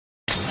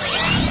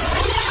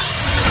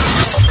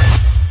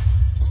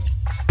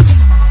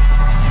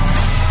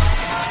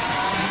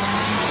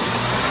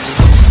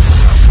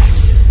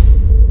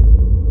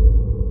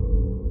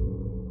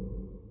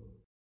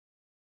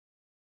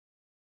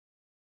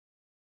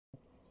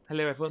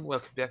Hello everyone,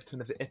 welcome back to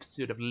another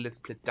episode of Let's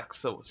Play Dark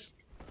Souls.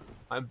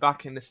 I'm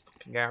back in this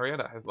fucking area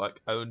that has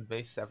like owned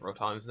me several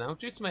times now,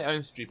 due to my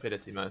own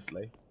stupidity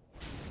mostly.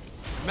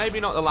 Maybe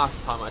not the last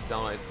time I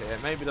died here,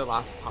 maybe the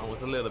last time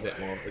was a little bit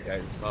more of the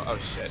game's fault. Oh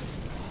shit.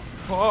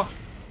 Oh!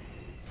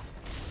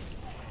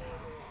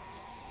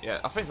 Yeah,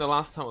 I think the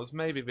last time was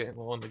maybe a bit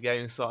more on the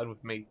game side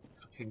with me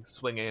fucking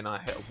swinging, I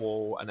hit a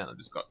wall and then I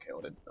just got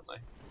killed instantly.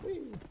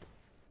 Whee.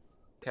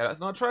 Okay, let's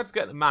not try to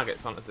get the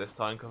maggots on us this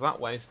time, because that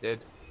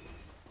wasted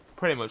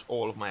pretty much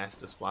all of my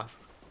Estus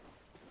flasks.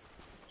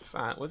 In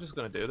fact, we're just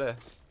going to do this.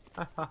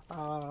 Ha ha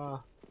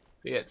ha.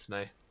 It's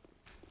me.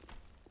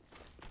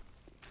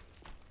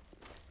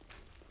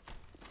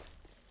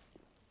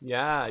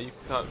 Yeah, you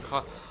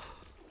can't.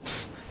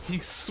 He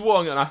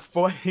swung and I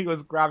thought he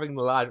was grabbing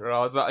the ladder and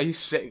I was like, are you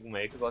shitting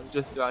me? Because I was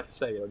just about to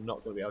say you're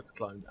not going to be able to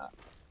climb that.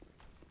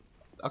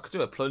 I could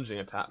do a plunging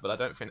attack, but I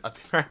don't think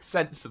that'd be very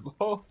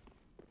sensible.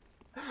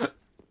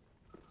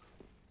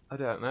 I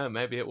don't know,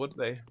 maybe it would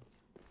be.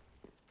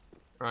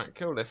 Right,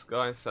 kill this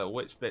guy, so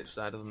which bitch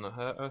there doesn't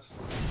hurt us.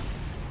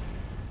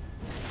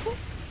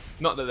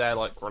 Not that they're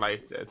like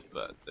related,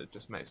 but it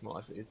just makes my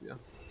life easier.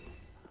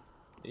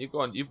 You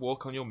go on, you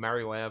walk on your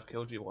merry way, I've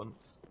killed you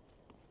once.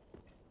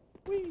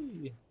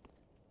 Whee!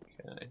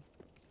 Okay.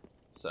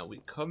 So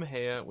we come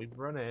here, we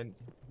run in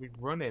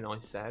I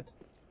said.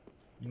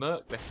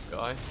 Murk this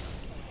guy.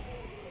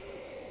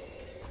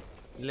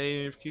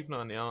 Leave, keep an eye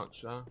on the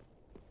archer.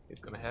 He's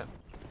gonna hit.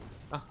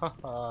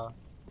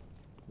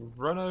 We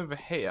run over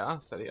here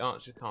so the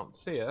archer can't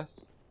see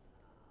us.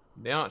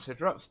 The archer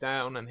drops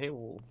down and he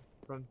will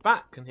run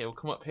back and he will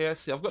come up here.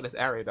 See, I've got this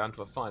area down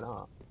to a fine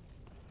art.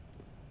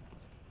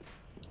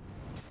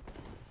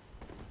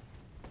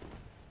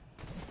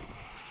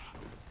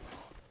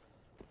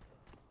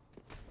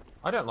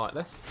 I don't like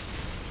this.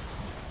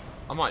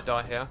 I might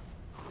die here.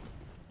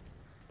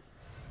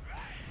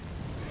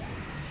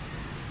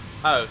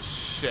 Oh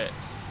shit.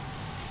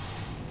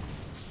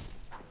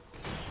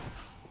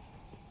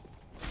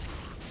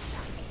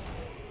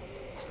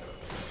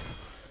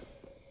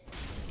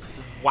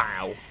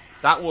 Wow,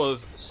 that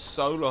was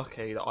so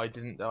lucky that I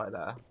didn't die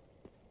there.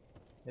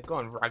 Yeah, go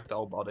on,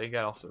 ragdoll body,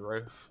 get off the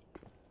roof.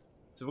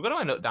 So we're going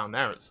to end up down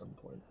there at some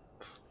point.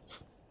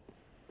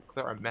 Because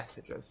there are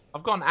messages.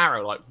 I've got an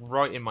arrow like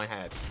right in my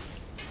head.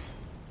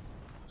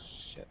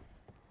 Shit.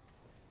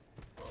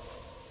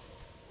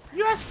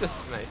 You asked this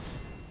to me.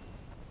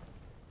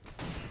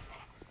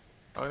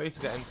 Oh, I need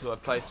to get into a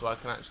place where I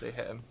can actually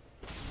hit him.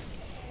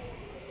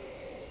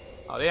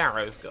 Oh, the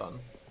arrow's gone.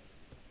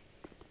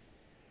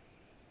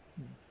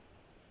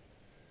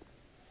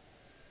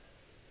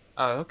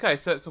 Oh, okay,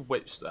 so it's a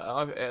witch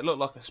there. It looked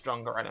like a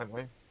stronger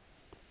enemy.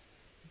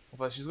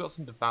 But she's got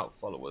some devout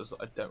followers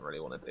that I don't really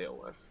want to deal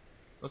with.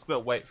 Let's go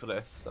wait for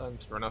this to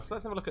run off. So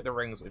let's have a look at the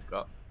rings we've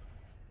got.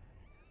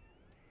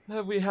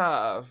 We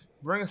have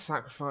Ring of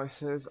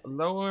Sacrifices,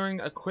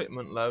 lowering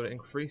equipment load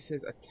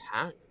increases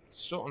attack,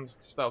 shortens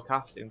spell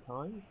casting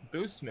time,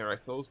 boosts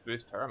miracles,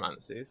 boosts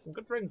pyromancy. Some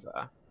good rings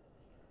there.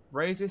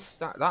 Raises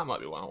stat. That might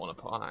be one I want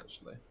to put on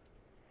actually.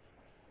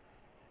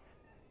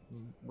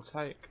 We'll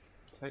take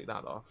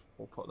that off.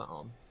 We'll put that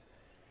on.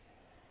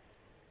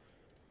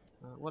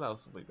 What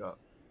else have we got?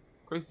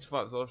 Increases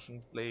fire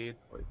absorption, bleed,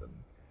 poison.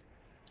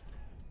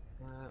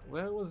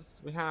 Where was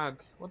we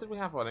had? What did we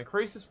have on?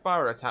 Increases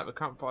fire attack, but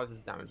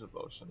compromises damage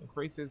absorption.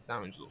 Increases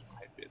damage absorption.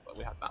 HP. So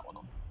we had that one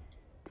on.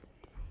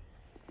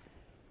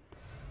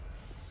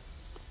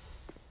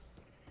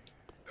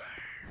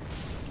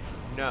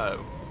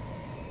 No.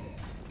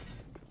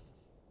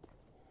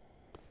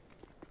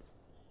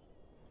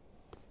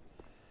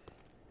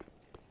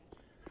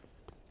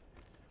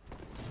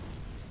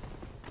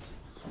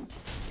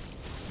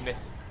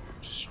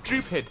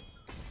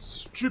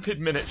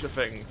 Stupid miniature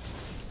things.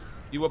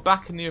 You were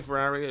back in the other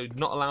area, you're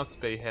not allowed to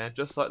be here,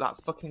 just like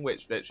that fucking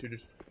witch bitch who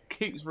just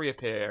keeps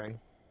reappearing.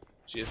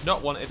 She is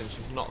not wanted and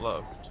she's not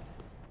loved.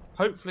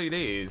 Hopefully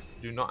these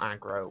do not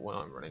aggro when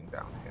I'm running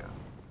down here.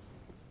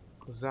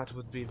 Because that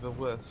would be the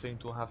worst thing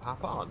to have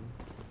happen.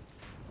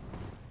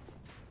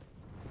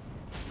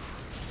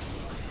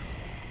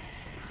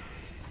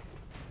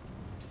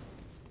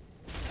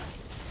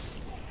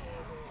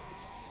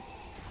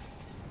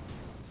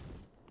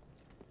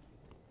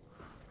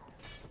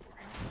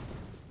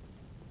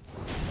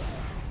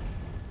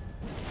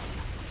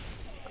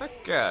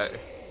 Okay,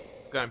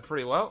 it's going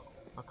pretty well.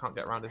 I can't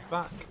get around his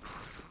back.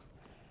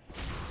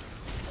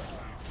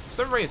 For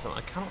some reason,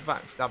 I cannot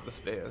backstab the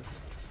spears.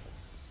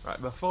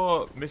 Right,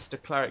 before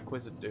Mr. Cleric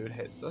Wizard Dude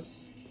hits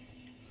us,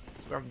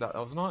 let's grab that.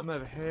 There was an item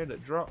over here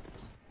that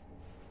dropped.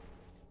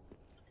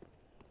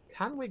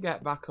 Can we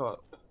get back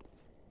up?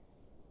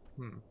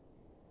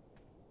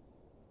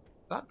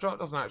 That drop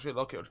doesn't actually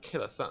look like it would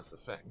kill us, that's the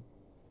thing.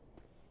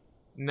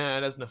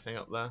 No, there's nothing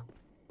up there.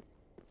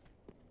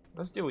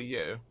 Let's deal with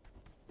you.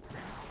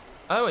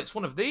 Oh, it's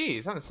one of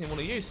these. I haven't seen one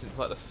of you since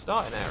like the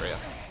starting area.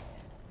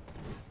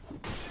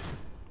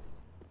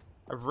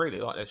 I really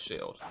like this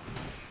shield.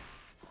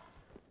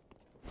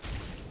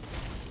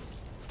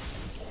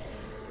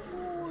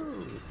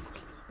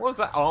 What was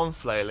that arm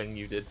flailing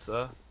you did,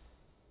 sir?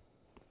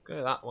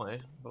 Go that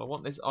way. But I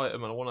want this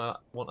item and I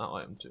want that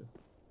item too.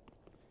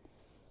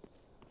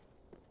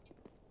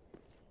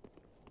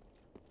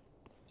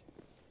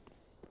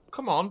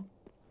 Come on.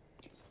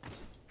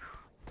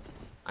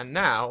 And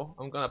now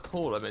I'm going to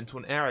pull them into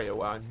an area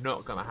where I'm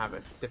not going to have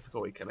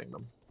difficulty killing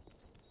them.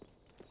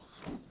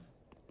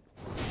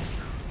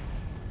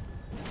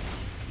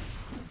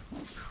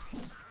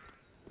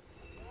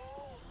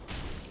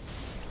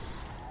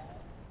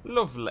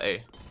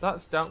 Lovely.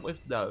 That's dealt with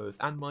those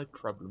and my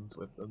problems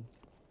with them.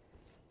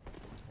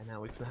 And now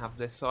we can have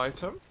this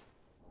item.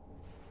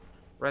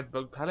 Red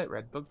bug pellet,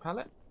 red bug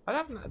pellet. I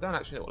don't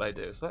actually know what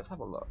they do, so let's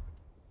have a look.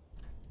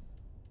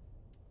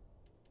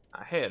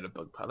 Here are the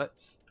bug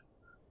pellets.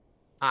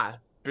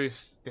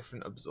 Boost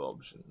different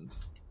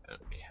absorptions.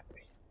 Don't be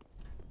heavy.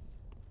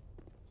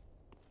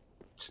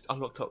 I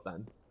looked up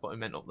then. Thought I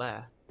meant up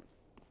there.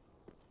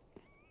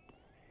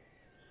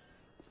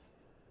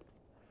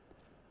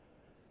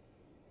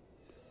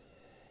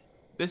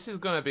 This is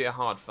gonna be a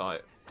hard fight.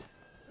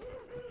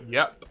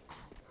 Yep.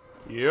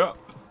 Yep.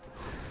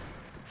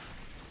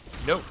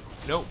 Nope.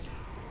 Nope.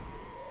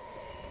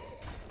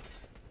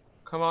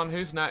 Come on,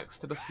 who's next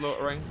to the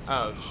slaughtering?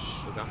 Oh,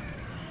 sugar.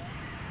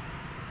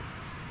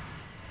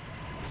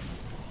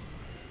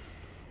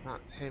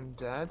 That's him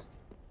dead.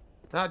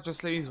 That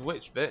just leaves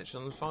Witch Bitch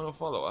and the final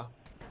follower.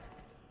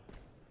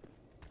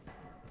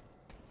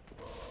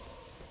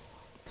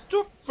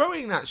 Stop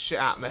throwing that shit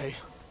at me!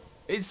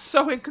 It's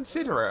so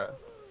inconsiderate!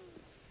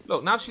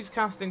 Look, now she's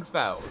casting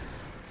spells.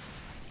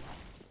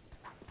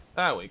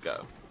 There we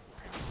go.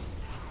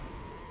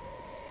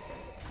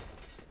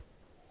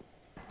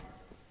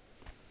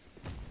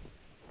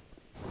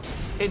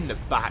 In the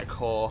back,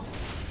 whore.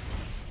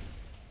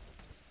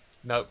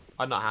 Nope,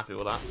 I'm not happy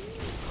with that.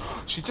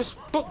 She just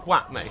book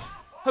whacked me.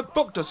 Her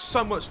book does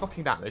so much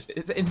fucking damage,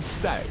 it's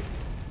insane.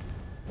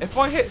 If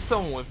I hit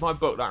someone with my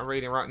book that I'm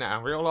reading right now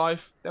in real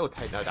life, they will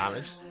take no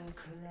damage.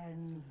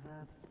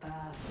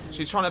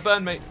 She's trying to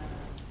burn me.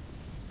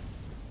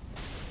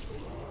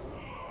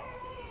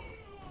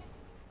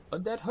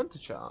 Undead Hunter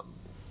Charm.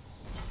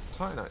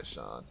 Titanite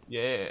Shard.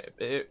 Yeah,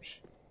 bitch.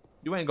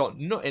 You ain't got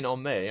nothing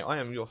on me. I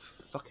am your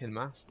fucking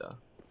master.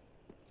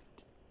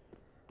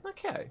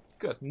 Okay,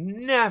 good.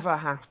 Never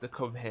have to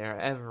come here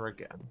ever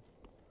again.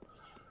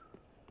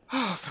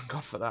 Oh, thank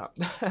God for that.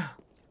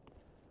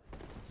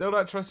 Still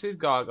don't trust these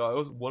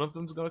gargoyles. One of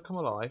them's gonna come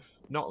alive.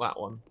 Not that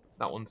one.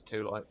 That one's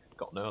too, like,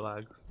 got no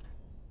legs.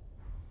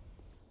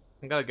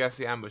 I'm gonna guess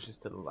the ambush is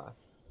to the left.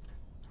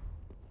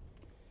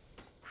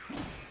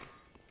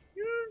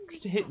 You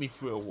just hit me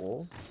through a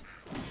wall.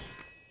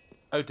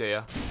 Oh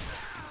dear.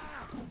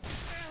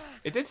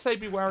 It did say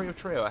be wary of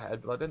trio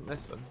ahead, but I didn't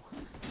listen.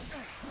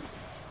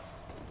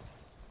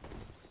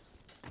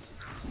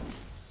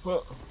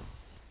 But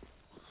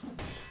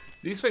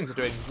these things are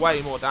doing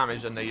way more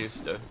damage than they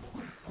used to.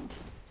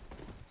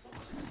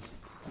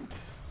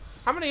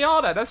 How many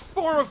are there? There's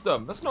 4 of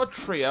them. That's not a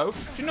trio.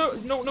 Do you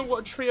not know what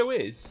a trio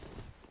is?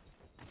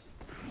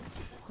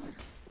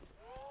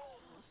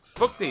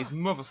 Fuck these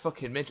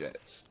motherfucking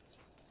midgets.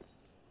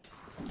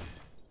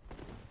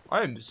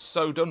 I am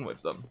so done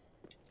with them.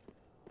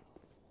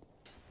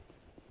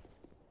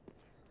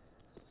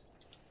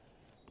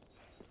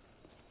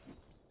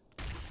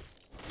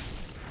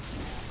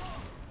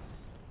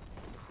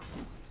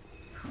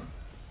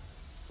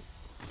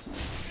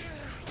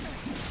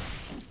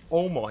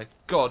 Oh my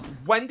god,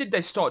 when did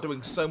they start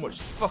doing so much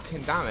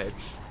fucking damage?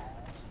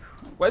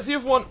 Where's the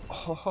other one?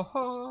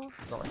 Oh,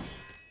 sorry.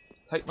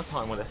 Take my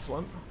time with this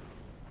one.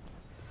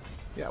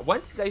 Yeah,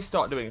 when did they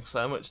start doing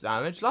so much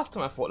damage? Last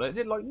time I thought they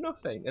did like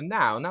nothing, and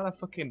now they're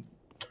fucking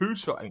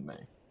two-shotting me.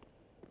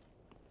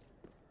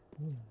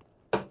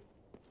 Oh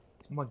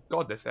my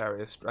god, this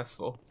area is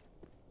stressful.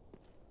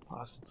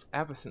 Oh,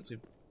 ever since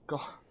we've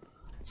got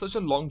such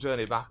a long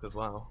journey back as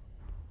well.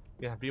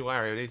 Yeah, be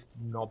wary of these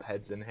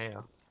knobheads in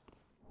here.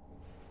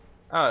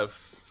 Oh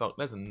fuck,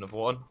 there's another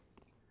one.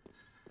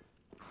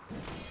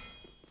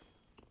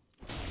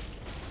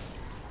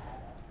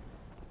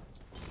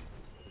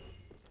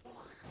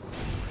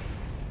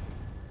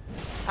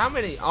 How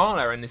many are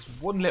there in this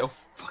one little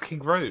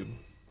fucking room?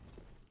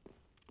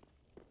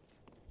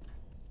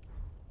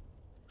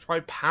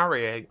 Try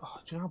parrying. Oh,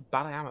 do you know how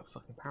bad I am at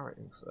fucking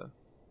parrying, sir?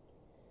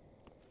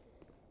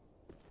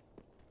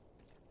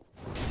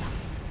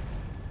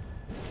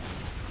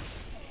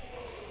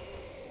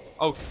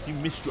 Oh, you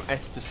missed your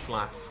Estus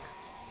flask.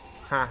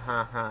 Ha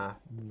ha ha,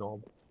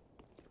 knob.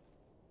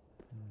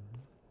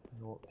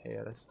 Not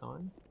here this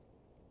time.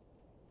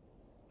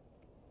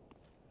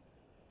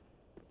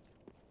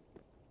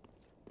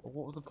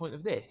 What was the point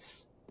of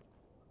this?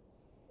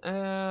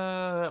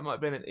 That might have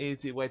been an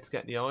easy way to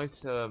get the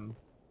item.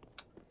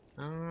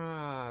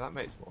 Ah, that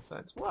makes more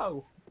sense.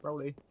 Whoa,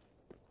 Rolly.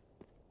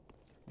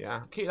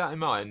 Yeah, keep that in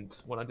mind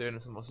when I'm doing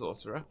this on my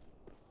sorcerer.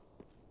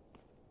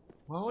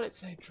 Why would it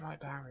say try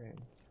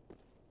parrying?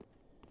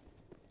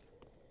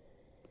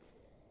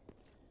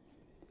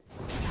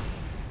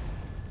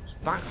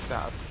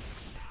 Backstab.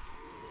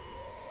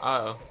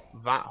 Oh,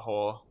 that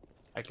whore.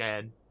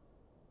 Again.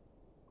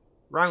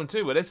 Round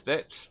 2 with this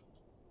bitch.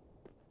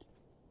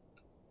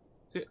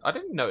 See, I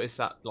didn't notice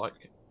that,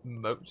 like,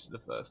 moat the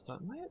first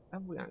time. Where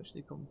have we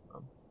actually come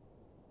from?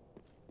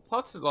 It's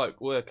hard to,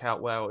 like, work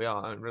out where we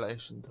are in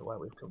relation to where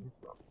we've come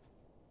from.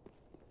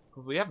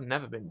 Because we have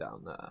never been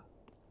down there.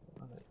 I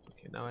don't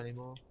fucking know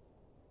anymore.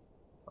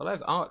 Oh,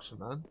 there's Archer,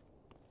 man.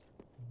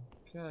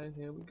 Okay,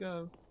 here we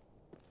go.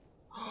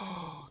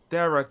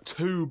 There are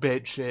 2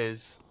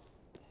 bitches.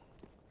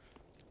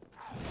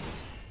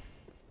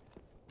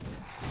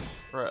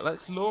 Right,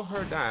 let's lure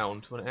her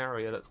down to an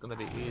area that's going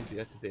to be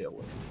easier to deal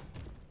with.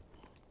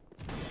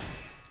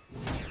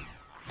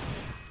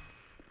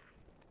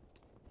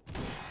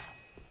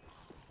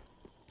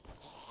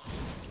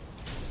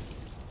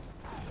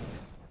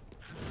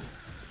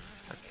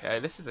 Okay,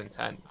 this is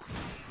intense.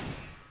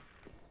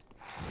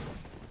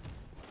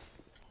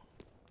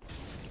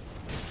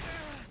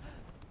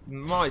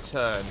 My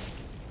turn.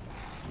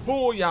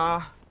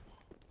 Booyah!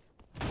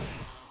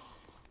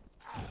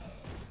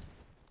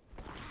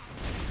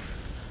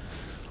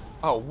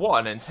 Oh, what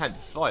an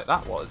intense fight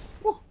that was.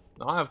 Woo.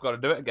 Now I've got to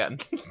do it again.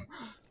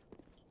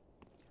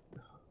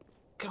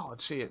 God,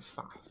 she is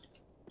fast.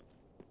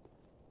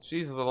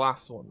 She's the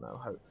last one though,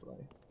 hopefully.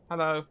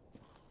 Hello.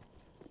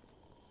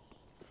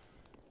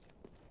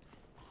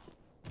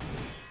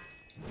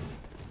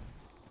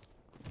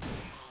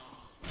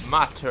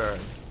 My turn.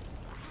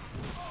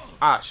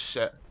 Ah,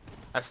 shit.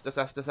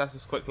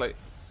 Estes, quickly.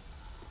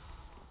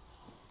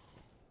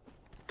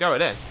 Go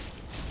it in.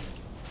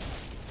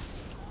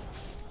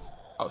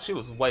 Oh, she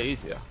was way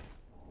easier.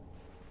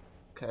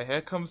 Okay,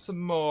 here comes some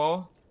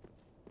more.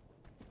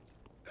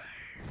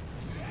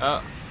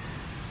 Oh,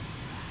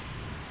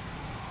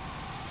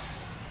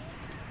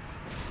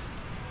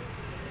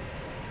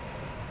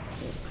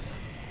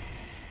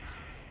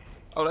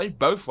 they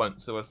both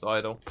went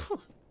suicidal.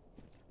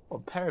 What a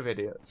pair of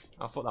idiots.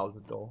 I thought that was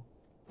a door.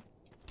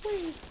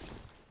 Whee!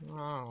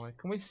 Oh,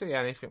 can we see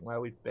anything where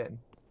we've been?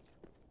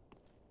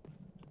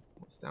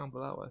 What's down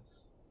below us?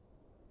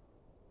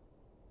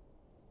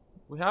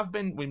 We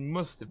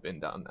must have been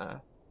down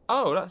there.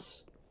 Oh,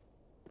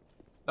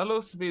 that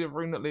looks to be the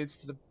room that leads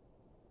to the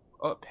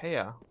up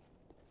here.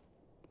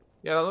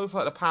 Yeah, that looks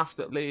like the path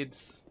that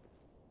leads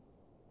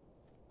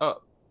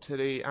up to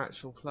the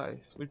actual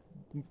place.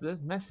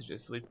 There's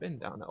messages, so we've been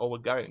down there, or we're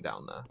going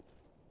down there.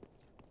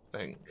 I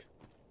think.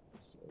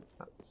 So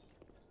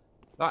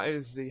that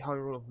is the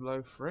Hyrule of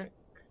Lothric.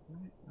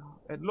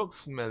 It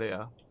looks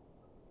familiar.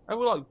 Oh,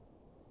 we're like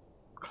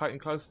getting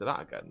close to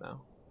that again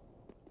now.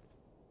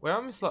 We're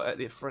almost like at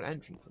the front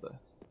entrance of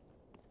this.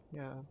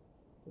 Yeah.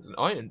 There's an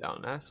iron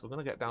down there, so we're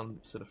gonna get down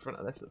to the front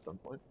of this at some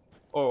point.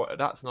 Or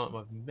that's not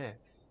I've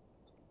missed.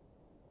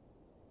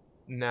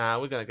 Nah,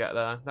 we're gonna get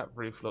there. That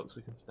roof looks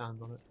we can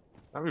stand on it.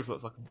 That roof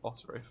looks like a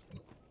boss roof.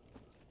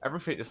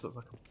 Everything just looks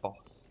like a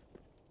boss.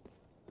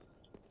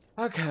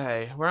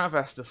 Okay, we're out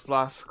of Estus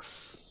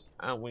flasks,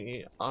 and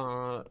we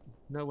are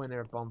nowhere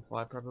near a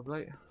bonfire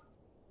probably.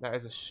 There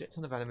is a shit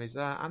ton of enemies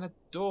there, and a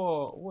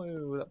door.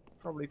 Woo, that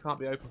probably can't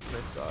be opened from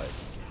this side.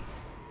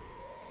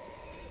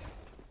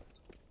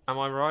 Am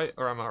I right,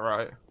 or am I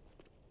right?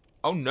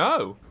 Oh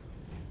no!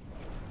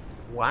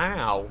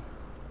 Wow!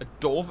 A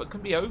door that can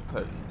be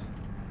opened.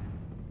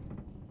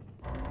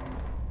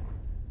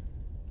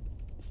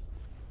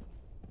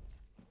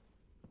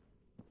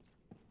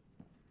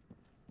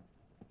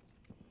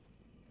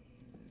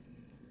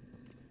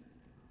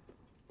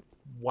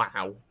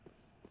 Wow.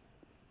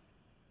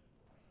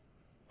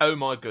 Oh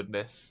my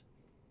goodness.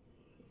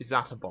 Is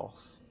that a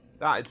boss?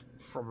 That is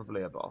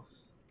probably a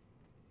boss.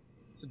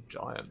 It's a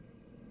giant.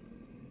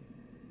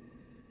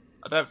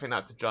 I don't think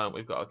that's a giant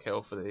we've got to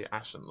kill for the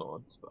Ashen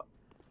Lords, but...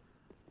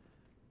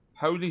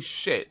 Holy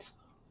shit!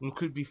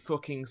 Look at the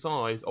fucking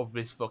size of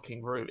this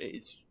fucking room. It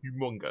is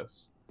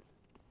humongous.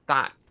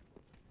 That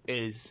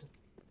is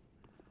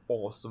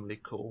awesomely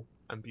cool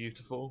and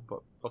beautiful,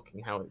 but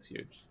fucking hell, it's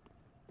huge.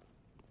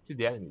 See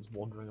the enemies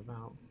wandering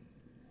about.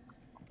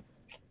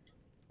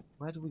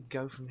 Where do we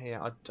go from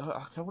here? I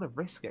don't want to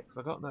risk it because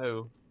I got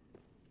no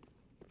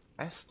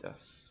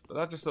Estus, but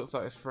that just looks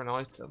like it's for an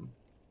item.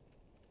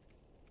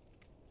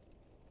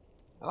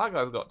 And that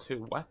guy's got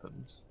 2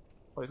 weapons.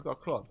 Oh, he's got a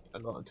club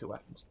and got 2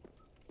 weapons.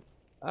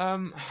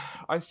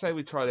 I say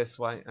we try this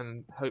way,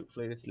 and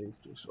hopefully this leads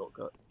to a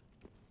shortcut.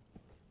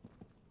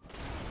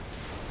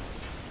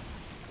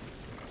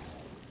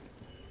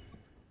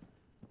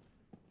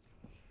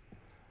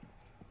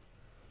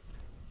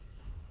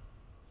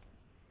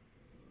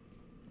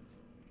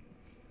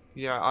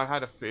 Yeah, I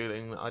had a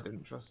feeling that I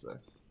didn't trust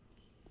this.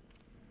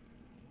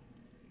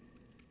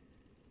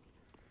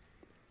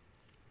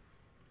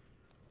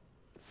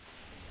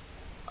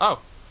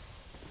 Oh!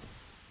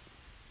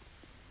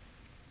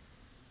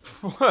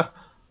 I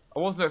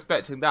wasn't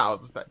expecting that, I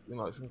was expecting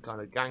like some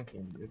kind of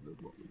ganking move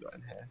is what we got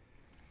in here.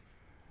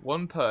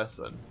 One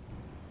person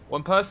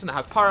that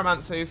has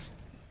pyromancies.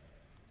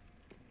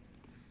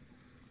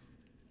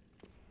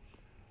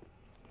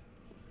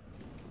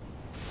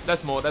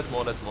 There's more.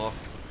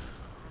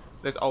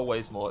 There's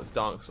always more. It's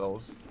Dark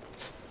Souls.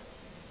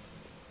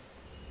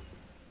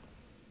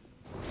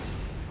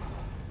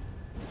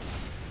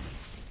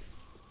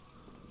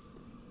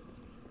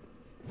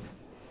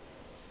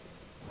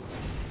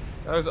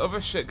 There's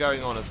other shit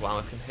going on as well.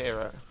 I can hear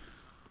it.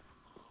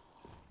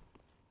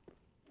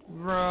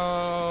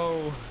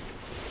 Bro.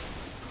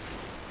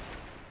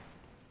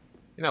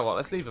 You know what?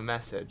 Let's leave a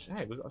message.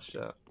 Hey, we got a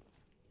shirt.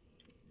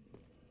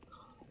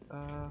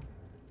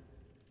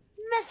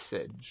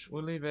 Message.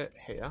 We'll leave it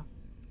here.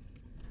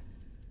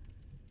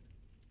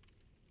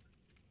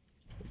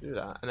 We'll do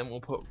that, and then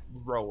we'll put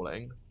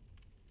rolling.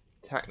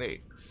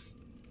 Techniques.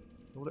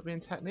 Would it be in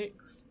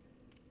techniques?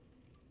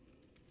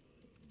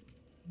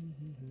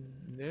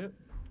 Nope.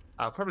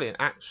 Oh, probably in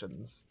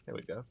actions. Here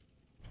we go.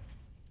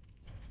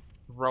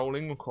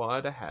 Rolling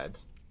required ahead.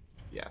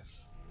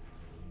 Yes.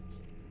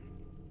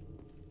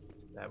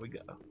 There we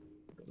go.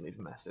 Leave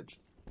a message.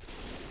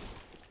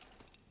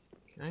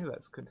 Okay,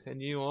 let's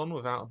continue on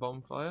without a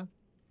bonfire.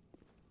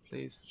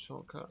 Please,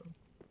 shortcut.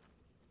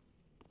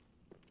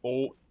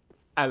 All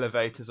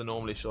elevators are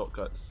normally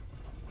shortcuts.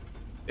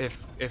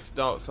 If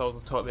Dark Souls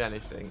has taught me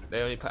anything,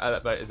 they only put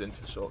elevators in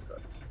for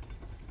shortcuts.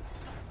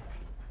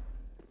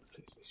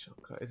 Please be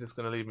shortcut. Is this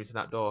going to lead me to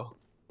that door?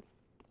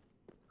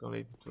 Going to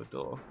lead me to a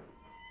door.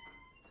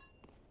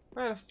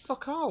 Where the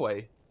fuck are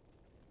we?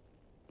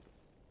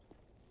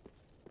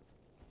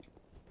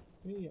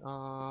 We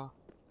are...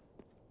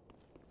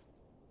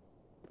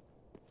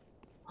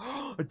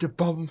 the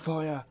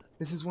bonfire!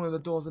 This is one of the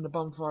doors in the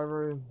bonfire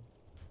room.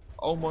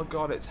 Oh my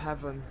god, it's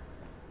heaven.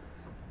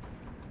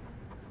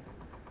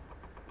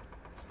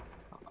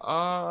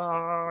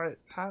 Oh,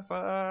 it's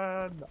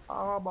heaven!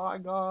 Oh my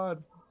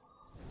god!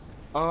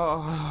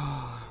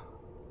 Oh,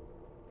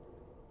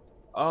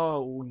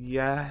 oh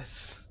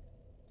yes!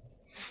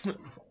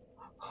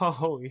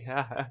 Oh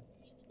yes!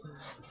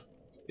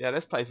 Yeah,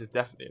 this place is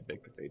definitely a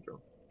big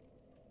cathedral.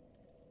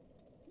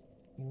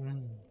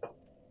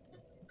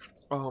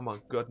 Oh my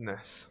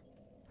goodness.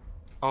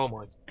 Oh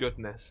my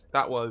goodness.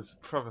 That was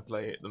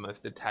probably the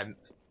most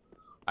intense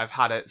I've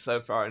had it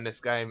so far in this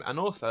game. And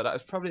also, that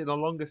is probably the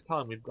longest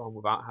time we've gone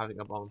without having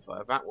a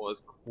bonfire. That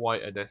was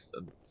quite a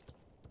distance.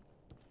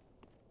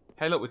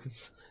 Hey look, we can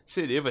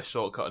see the other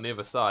shortcut on the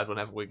other side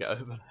whenever we get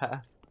over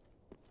there.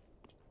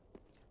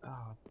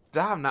 Oh,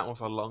 damn, that was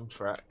a long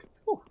trek.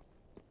 Whew.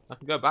 I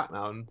can go back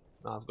now and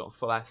now I've got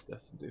full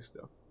Estus and do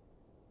stuff.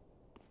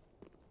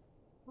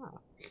 Ah,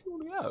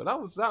 coolio.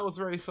 That was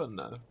really fun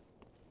though.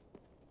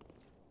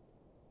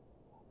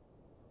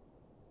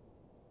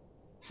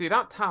 See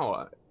that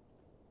tower?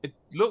 It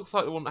looks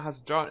like the one that has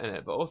a giant in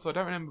it, but also I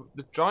don't remember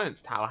the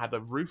giant's tower had a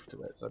roof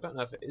to it, so I don't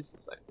know if it is the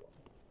same one.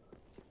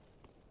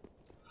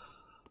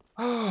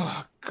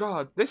 Oh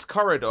god, this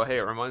corridor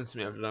here reminds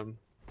me of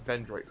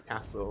Vendrick's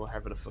castle, or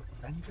however the fuck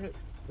Vendrick?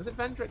 Was it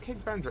Vendrick?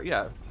 King Vendrick?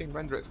 Yeah, King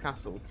Vendrick's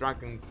castle,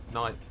 Dragon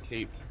Knight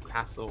Keep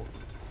castle.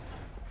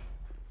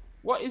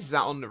 What is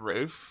that on the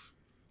roof?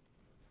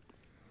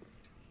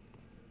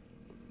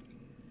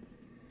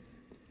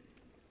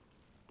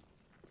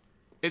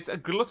 It's a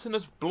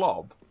gluttonous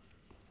blob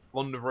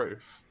on the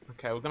roof.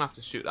 Okay, we're gonna have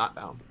to shoot that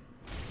down.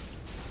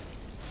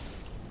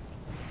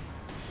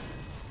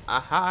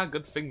 Aha,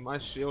 good thing my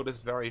shield is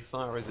very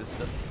fire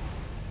resistant.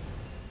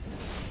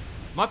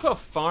 Might put a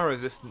fire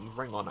resistant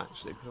ring on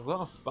actually, because there's a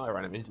lot of fire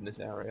enemies in this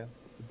area.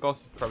 The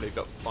boss has probably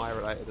got fire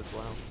related as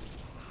well.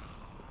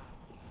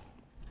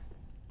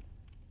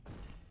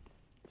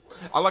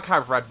 I like how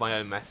I've read my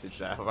own message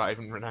there without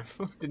even remember.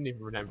 Didn't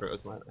even remember it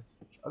was my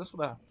message. I just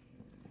wanna.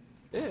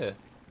 Yeah.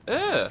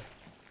 I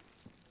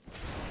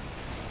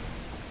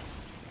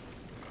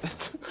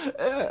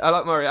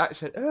like my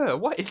reaction.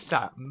 What is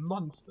that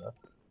monster?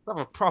 I have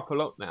a proper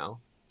look now.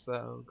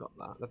 So got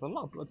that. There's a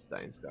lot of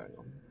bloodstains going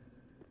on.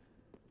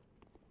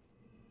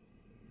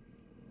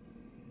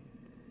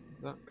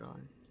 That guy.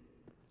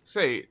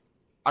 See,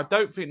 I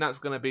don't think that's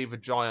going to be the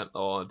Giant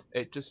Lord.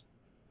 It just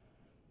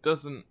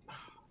doesn't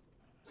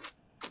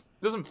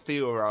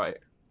feel right.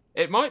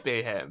 It might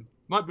be him.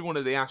 Might be one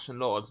of the Ashen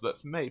Lords, but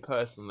for me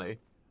personally,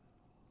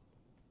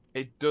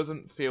 it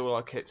doesn't feel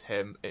like it's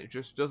him. It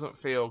just doesn't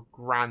feel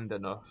grand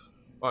enough.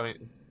 I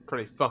mean,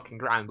 pretty fucking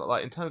grand, but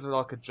like in terms of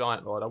like a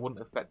Giant Lord, I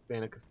wouldn't expect to be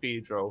in a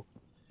cathedral.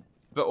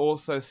 But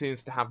also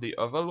seems to have the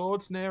other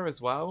lords near as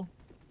well.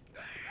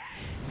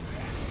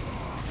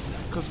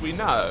 Because we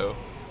know,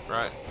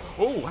 right?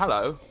 Oh,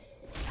 hello.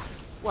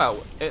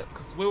 Well,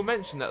 because we'll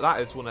mention that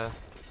that is one of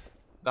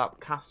that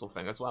castle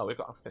thing as well. We've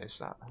got to finish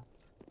that.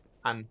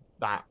 And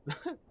that.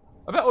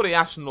 I bet all the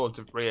Ashen Lords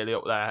are really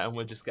up there, and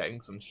we're just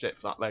getting some shit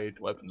for that lady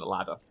to open the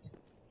ladder.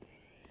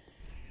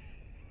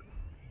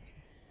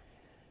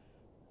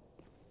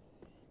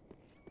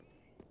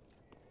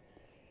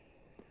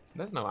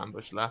 There's no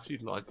ambush left. You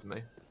lied to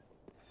me.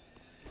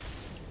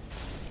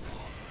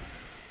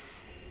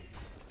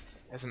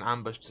 There's an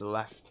ambush to the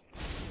left.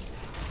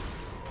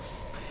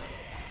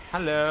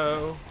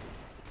 Hello.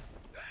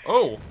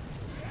 Oh,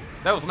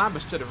 there was an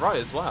ambush to the right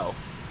as well.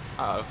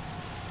 Uh oh.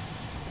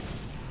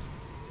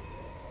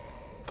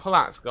 pull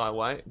axe guy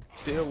away.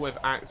 Deal with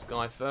axe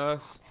guy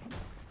first.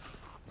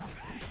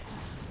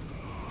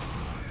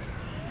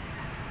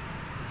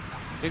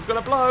 He's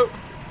gonna blow.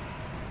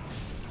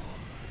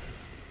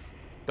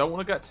 Don't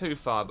want to get too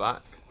far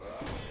back.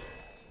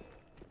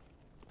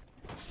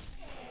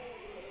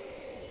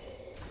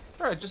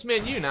 Alright, just me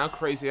and you now,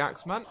 crazy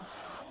axe man.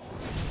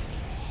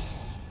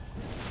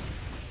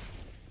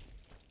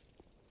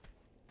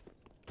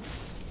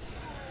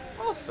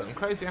 Awesome,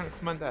 crazy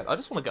axe man dead. I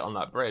just want to get on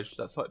that bridge.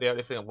 That's like the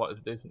only thing I've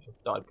wanted to do since I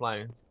started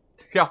playing.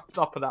 To get up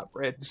top of that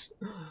bridge.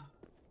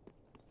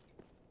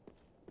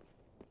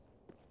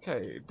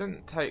 Okay,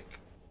 didn't take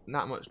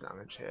that much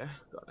damage here.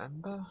 Got an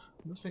ember,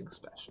 nothing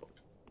special.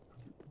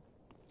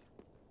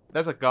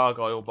 There's a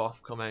gargoyle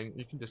boss coming.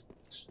 You can just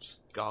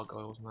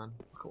gargoyles, man.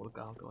 Look at all the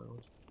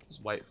gargoyles.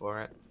 Just wait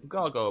for it. The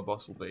gargoyle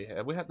boss will be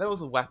here. There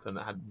was a weapon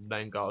that had the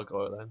name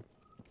gargoyle then,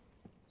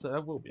 so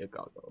there will be a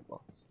gargoyle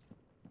boss.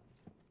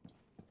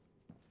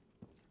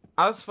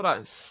 As for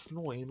that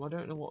slime, I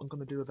don't know what I'm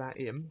gonna do about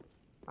him.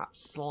 That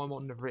slime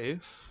on the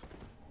roof.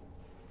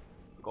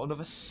 Got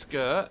another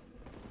skirt.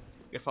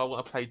 If I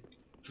want to play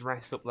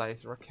dress up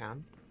later, I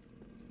can.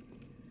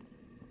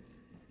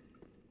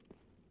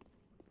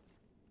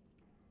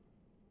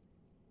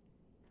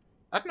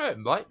 I don't know, it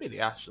might be the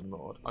Ashen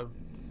Lord.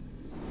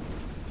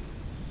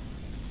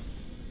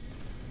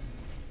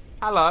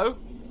 Hello?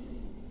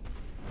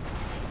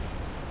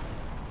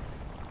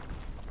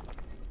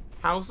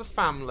 How's the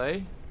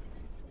family?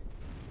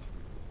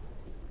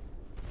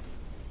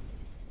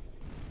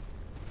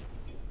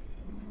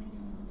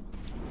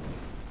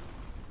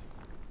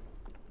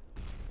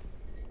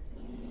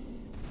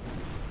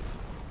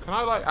 Can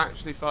I like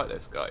actually fight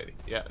this guy?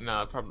 Yeah,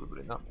 no,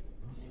 probably not.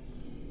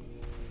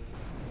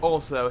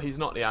 Also, he's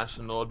not the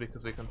Ashen Lord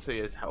because we can see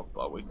his health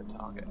bar, we can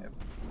target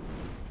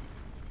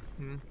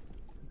him.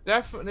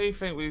 Definitely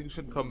think we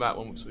should come back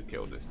once we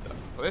kill this stuff.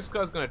 So this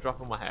guy's going to drop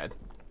on my head.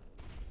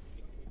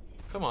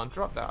 Come on,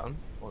 drop down.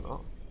 Or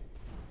not.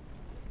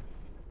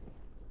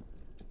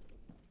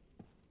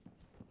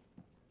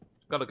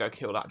 Gotta go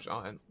kill that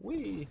giant.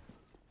 Whee!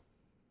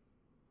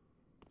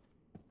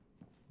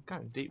 I'm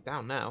going deep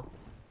down now.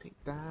 Deep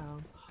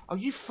down. Oh,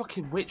 you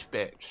fucking witch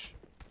bitch.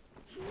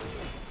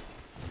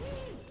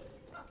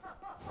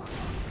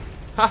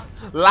 Ha!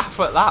 Laugh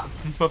at that,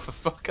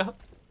 motherfucker.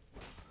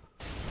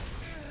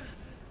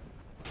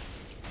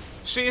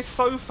 She is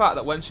so fat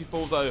that when she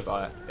falls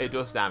over, it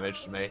does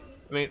damage to me.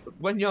 I mean,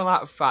 when you're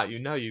that fat, you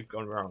know you've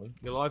gone wrong.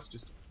 Your life's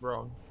just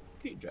wrong.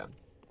 Pete Gem,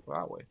 where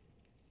are we?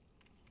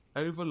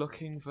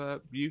 Overlooking the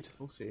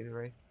beautiful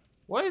scenery.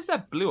 Why is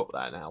there blue up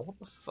there now? What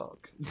the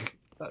fuck?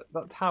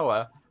 that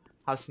tower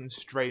has some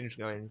strange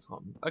goings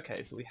on.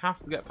 Okay, so we have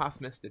to get past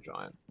Mr.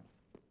 Giant.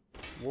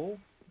 Wall?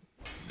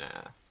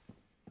 Nah.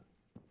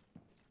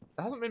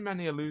 There hasn't been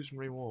many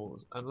illusionary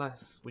walls,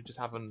 unless we just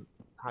haven't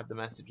had the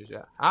messages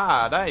yet.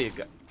 Ah, there you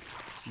go.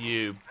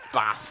 You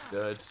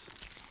bastard.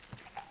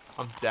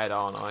 I'm dead,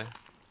 aren't I?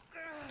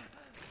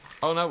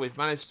 Oh no, we've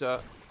managed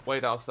to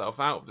wade ourselves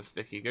out of the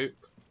sticky goop.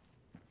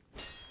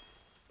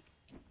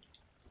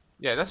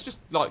 Yeah, let's just,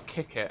 like,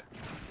 kick it.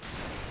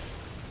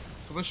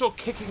 Because I'm sure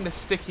kicking the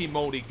sticky,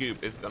 mouldy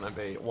goop is going to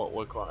be what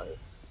requires.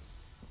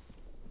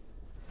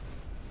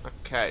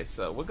 Okay,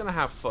 so we're going to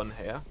have fun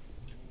here.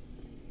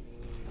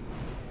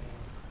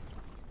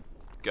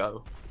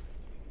 Go.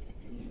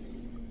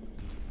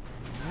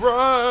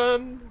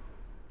 Run!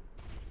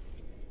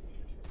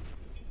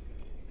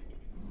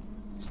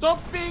 Stop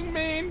being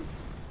mean!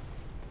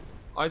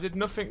 I did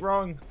nothing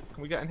wrong.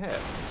 Can we get in here?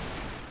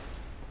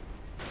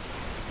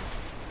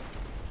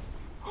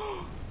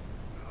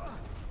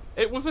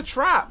 It was a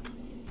trap!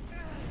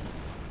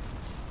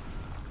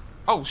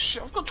 Oh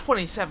shit, I've got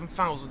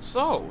 27,000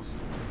 souls!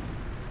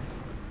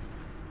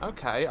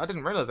 Okay, I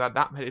didn't realise I had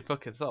that many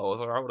fucking souls,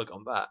 or I would have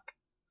gone back.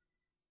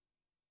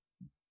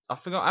 I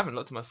forgot, I haven't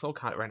looked at my soul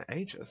counter in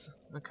ages.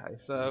 Okay,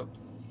 so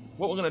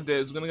what we're going to do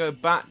is we're going to go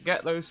back,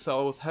 get those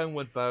souls,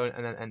 homeward bone,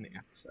 and then end the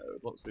episode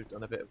once we've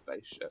done a bit of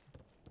base shit.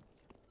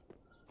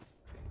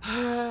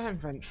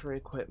 Inventory,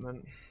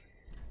 equipment.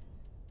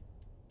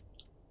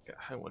 Get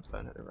homeward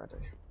bone at the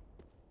ready.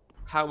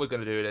 How we're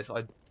going to do this,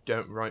 I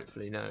don't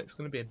rightfully know. It's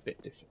going to be a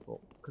bit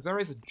difficult because there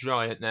is a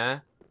giant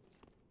there.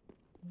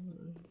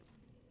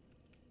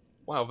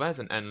 Wow, there's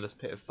an endless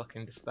pit of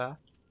fucking despair.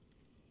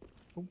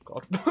 Oh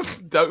god.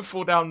 Don't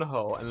fall down the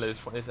hole and lose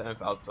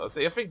 27,000 souls.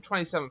 See, I think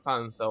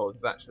 27,000 souls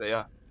is actually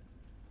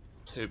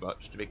too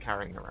much to be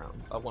carrying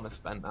around. I want to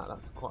spend that.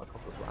 That's quite a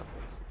couple of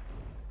levels.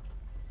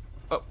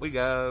 Up we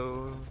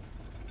go.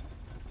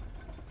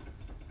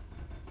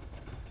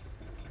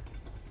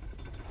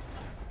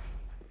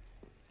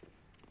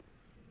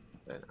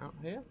 Then out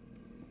here.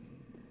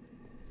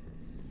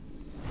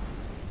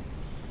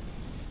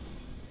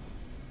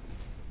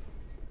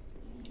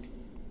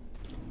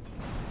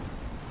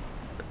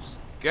 Just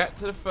get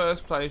to the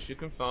first place you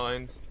can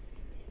find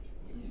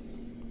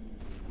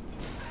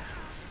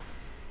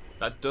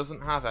that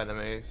doesn't have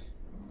enemies.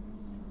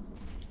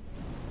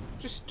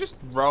 Just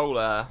roll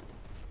there.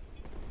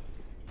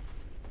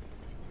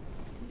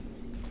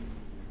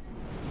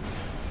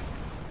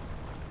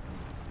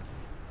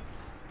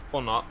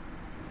 Or not.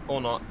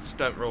 Or not. Just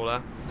don't rule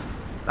her.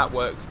 That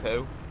works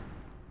too.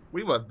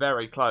 We were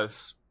very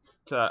close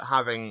to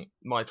having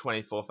my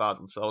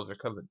 24,000 souls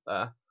recovered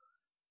there.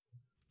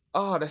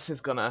 Oh, this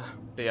is gonna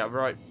be a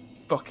right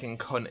fucking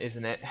cunt,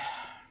 isn't it?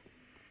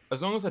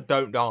 As long as I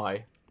don't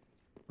die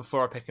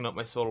before picking up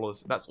my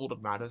souls, that's all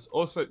that matters.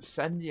 Also,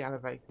 send the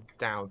elevator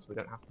down so we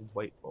don't have to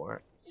wait for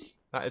it.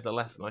 That is a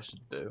lesson I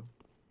should do.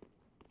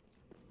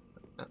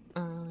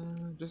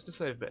 Just to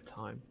save a bit of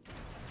time.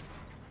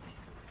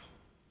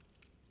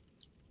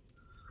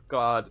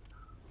 God,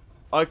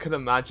 I could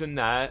imagine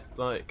that,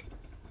 like,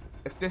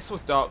 if this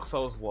was Dark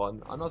Souls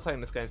 1, I'm not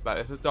saying this game's bad,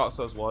 if it was Dark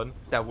Souls 1,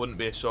 there wouldn't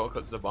be a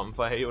shortcut to the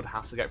bonfire. You would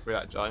have to get through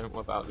that giant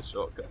without the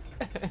shortcut.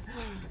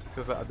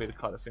 Because that would be the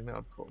kind of thing that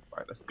I'd pull.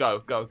 Right, let's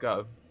go, go,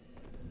 go.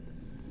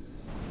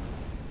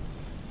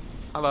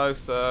 Hello,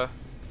 sir.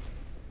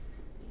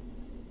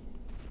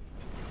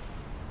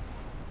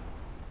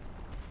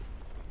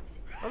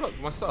 Oh look,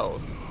 my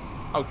souls.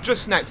 Oh,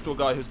 just next to a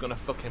guy who's gonna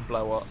fucking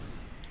blow up.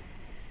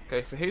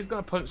 Okay, so he's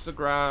gonna punch the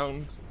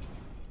ground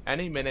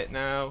any minute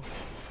now.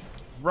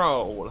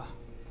 Roll.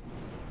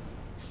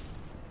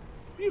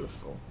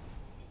 Beautiful.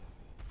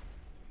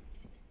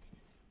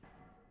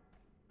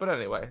 But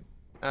anyway,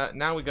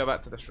 now we go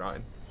back to the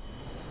shrine.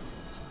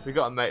 We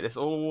gotta make this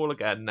all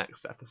again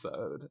next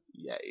episode.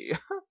 Yay.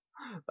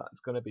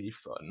 That's gonna be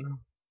fun.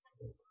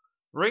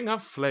 Ring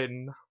of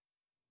Flynn.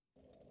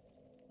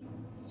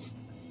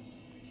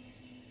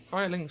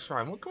 Firelink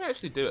Shrine. What can we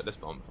actually do at this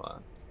bonfire?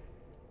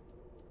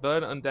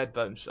 Burn Undead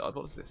Bone Shard.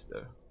 What does this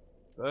do?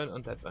 Burn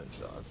Undead Bone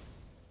Shard.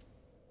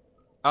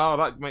 Oh,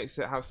 that makes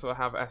it have so I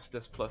have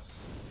Estus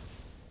plus.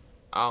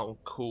 Oh,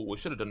 cool. We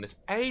should have done this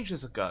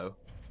ages ago.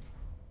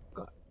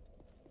 God.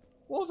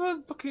 What was I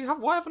fucking?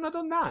 Why haven't I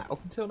done that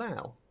up until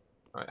now?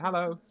 Right.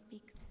 Hello.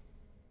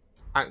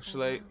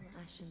 Actually,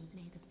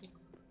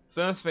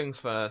 first things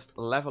first.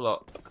 Level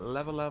up.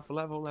 Level up.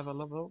 Level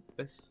up.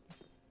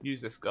 Use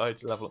this guy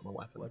to level up my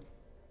weapons.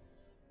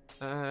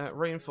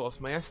 Reinforce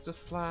my Estus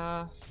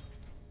flask.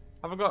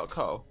 Have I got a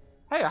coal?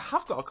 Hey, I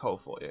have got a coal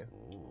for you.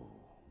 Oh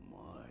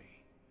my.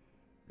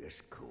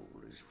 This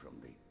coal is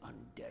from the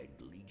Undead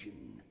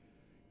Legion,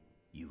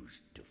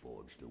 used to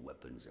forge the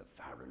weapons of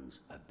Farron's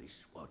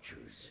Abyss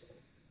Watchers.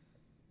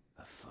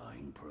 A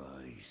fine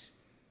prize.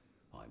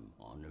 I'm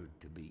honored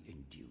to be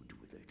endued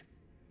with it.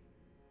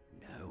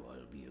 Now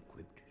I'll be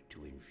equipped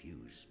to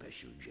infuse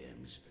special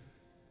gems.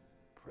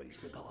 Praise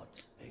the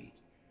gods, eh?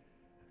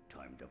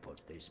 Time to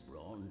put this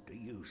brawn to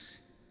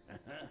use.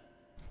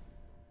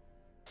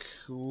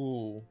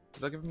 Cool.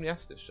 Did I give him the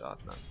Estus shard?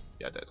 No.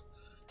 Yeah, I did.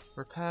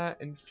 Repair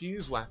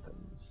infuse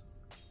weapons.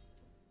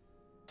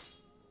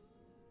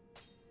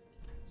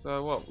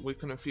 So what? We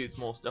can infuse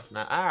more stuff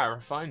now. Ah,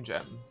 refine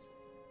gems.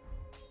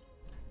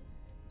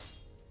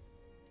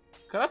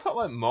 Can I put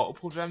like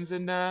multiple gems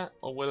in there,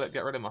 or will it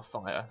get rid of my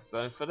fire?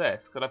 So for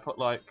this, could I put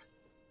like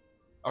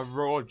a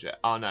raw gem?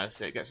 Oh no,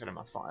 see, it gets rid of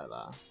my fire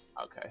there.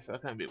 Okay, so there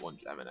can be one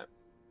gem in it.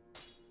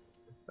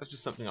 That's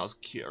just something I was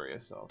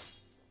curious of.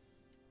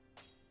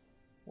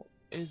 What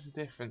is the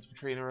difference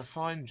between a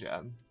refined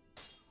gem?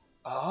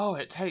 Oh,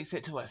 it takes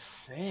it to a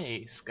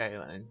C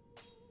scaling.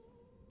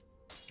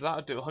 So that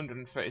would do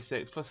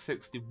 136 plus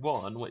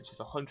 61, which is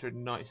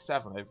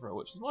 197 overall,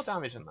 which is more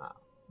damage than that.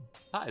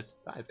 That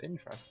is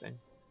interesting.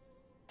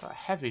 A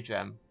heavy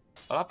gem.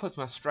 Oh, that puts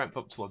my strength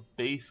up to a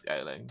B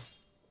scaling.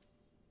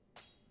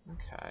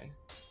 Okay.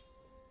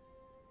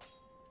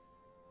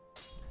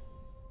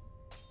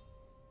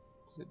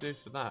 What does it do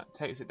for that?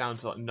 Takes it down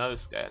to like no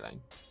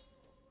scaling.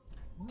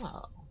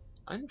 Wow,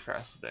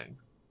 interesting.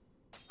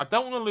 I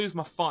don't want to lose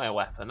my fire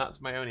weapon.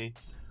 That's my only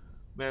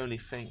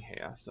thing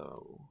here.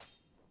 So,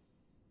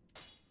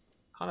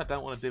 kind of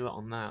don't want to do it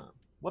on that.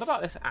 What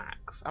about this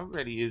axe? I haven't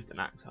really used an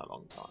axe in a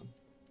long time.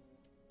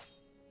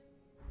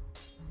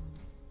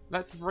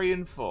 Let's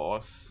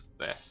reinforce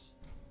this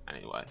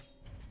anyway.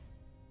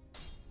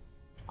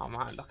 Oh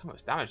man, look how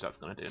much damage that's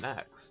going to do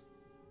next.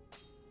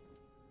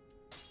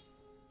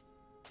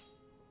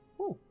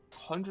 Ooh,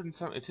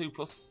 172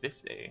 plus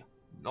 50.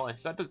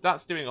 Nice.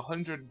 That's doing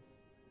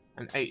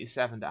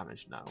 187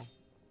 damage now.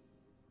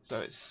 So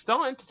it's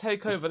starting to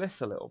take over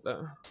this a little bit.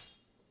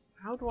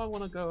 How do I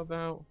want to go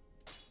about?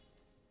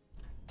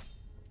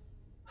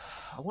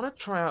 I want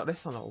to try out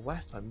this on a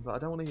weapon, but I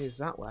don't want to use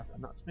that weapon.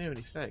 That's my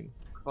only thing.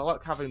 Because I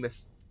like having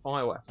this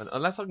fire weapon.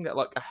 Unless I can get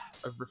like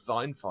a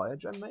refined fire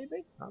gem,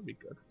 maybe? That'd be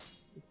good.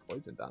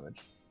 Poison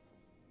damage.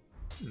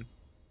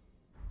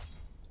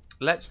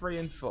 Let's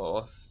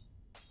reinforce.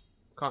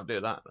 Can't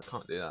do that. I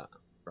can't do that.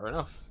 Fair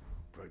enough.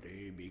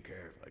 Pretty be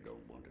careful, I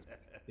don't want it.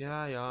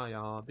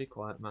 Yeah. Be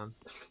quiet, man.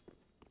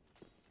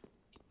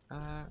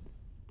 I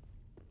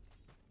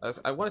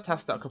want to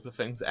test out a couple of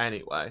things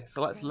anyway.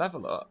 So let's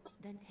level up.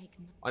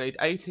 I need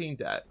 18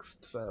 dex,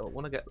 so I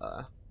want to get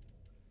there.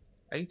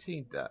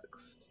 18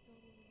 dex.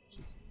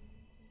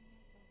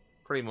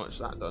 Pretty much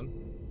that done.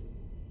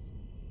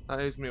 That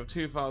leaves me with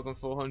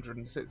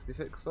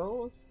 2,466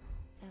 souls.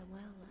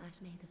 Farewell,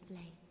 Ashmay the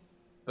Flame.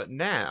 But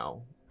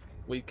now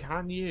we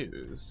can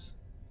use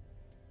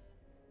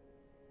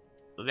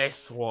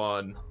this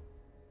one.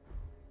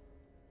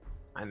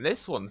 And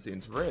this one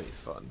seems really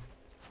fun.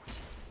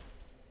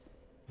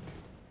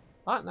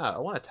 I don't know, I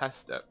want to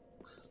test it.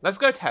 Let's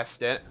go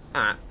test it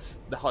at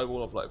the High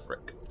Wall of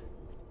Lothric.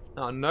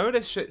 Now I know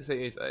this shit's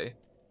easy,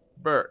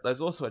 but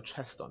there's also a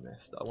chest on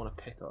this that I want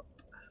to pick up.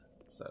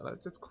 So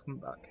let's just come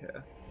back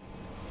here.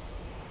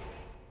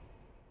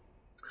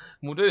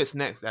 And we'll do this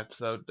next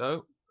episode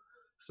though.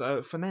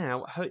 So for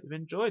now, I hope you've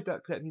enjoyed.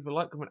 Don't forget to leave a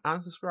like, comment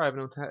and subscribe,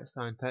 and until next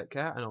time, take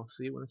care and I'll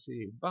see you when I see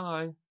you.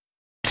 Bye!